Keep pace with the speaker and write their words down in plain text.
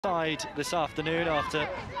Side this afternoon after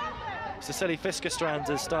Cecily Fisker-Strand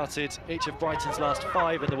has started each of Brighton's last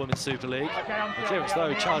 5 in the Women's Super League. The clearance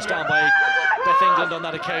though charged down by Beth England on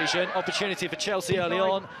that occasion. Opportunity for Chelsea early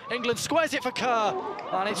on. England squares it for Kerr,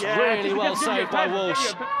 and it's really well saved by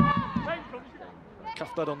Walsh.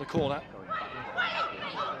 Cuthbert on the corner.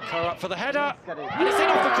 Kerr up for the header, and it's in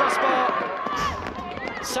off the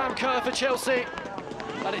crossbar. Sam Kerr for Chelsea,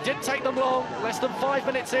 and it didn't take them long. Less than 5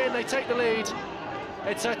 minutes in, they take the lead.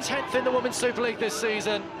 It's her 10th in the Women's Super League this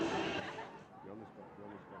season.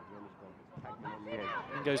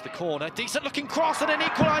 In goes the corner, decent looking cross and an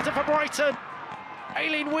equaliser for Brighton.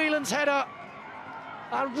 Aileen Whelan's header,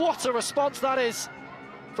 and what a response that is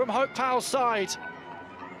from Hope Powell's side.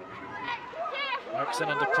 Eriksson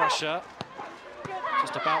under pressure,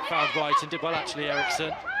 just about found Brighton, did well actually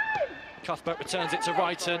Eriksson. Cuthbert returns it to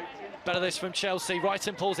Brighton, better this from Chelsea,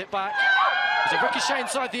 Brighton pulls it back. There's a ricochet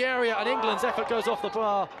inside the area and England's effort goes off the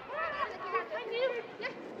bar.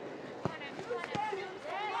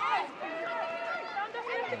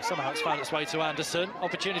 And somehow it's found its way to Anderson.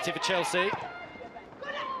 Opportunity for Chelsea.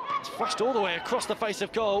 It's flashed all the way across the face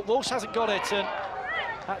of goal. Walsh hasn't got it and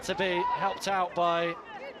had to be helped out by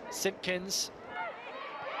Simpkins.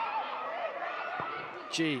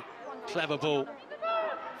 Clever ball.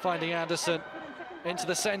 Finding Anderson into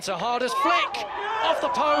the centre. Hardest flick off the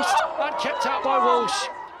post and kept out by Walsh.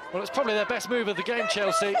 Well, it's probably their best move of the game,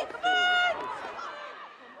 Chelsea.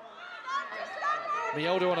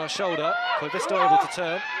 Miolda on her shoulder. Corvisto able to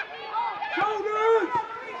turn.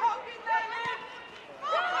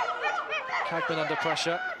 Cagman under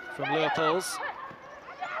pressure from Leopolds.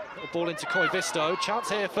 Little ball into Corvisto.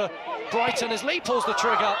 Chance here for Brighton as Lee pulls the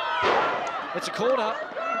trigger. It's a corner.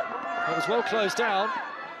 It was well closed down.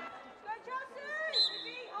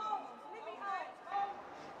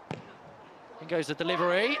 In goes the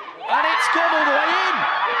delivery, and it's gone all the way in!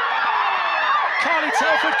 Carly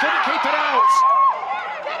Telford couldn't keep it out.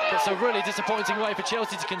 It's a really disappointing way for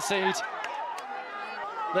Chelsea to concede.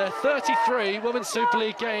 Their 33 Women's Super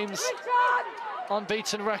League games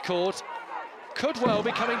unbeaten record could well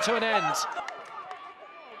be coming to an end.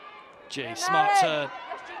 Smart turn.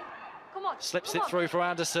 Slips it through for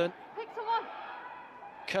Anderson.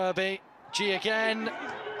 Kirby, again.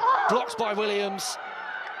 Blocked by Williams.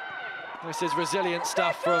 This is resilient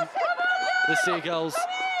stuff from the Seagulls.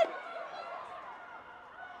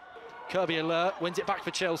 Kirby alert, wins it back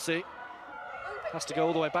for Chelsea. Has to go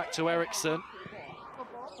all the way back to Eriksson.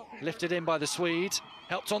 Lifted in by the Swede.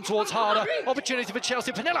 Helped on towards Harder. Opportunity for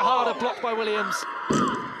Chelsea. Pernille Harder blocked by Williams.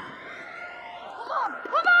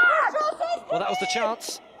 Well, that was the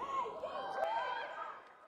chance.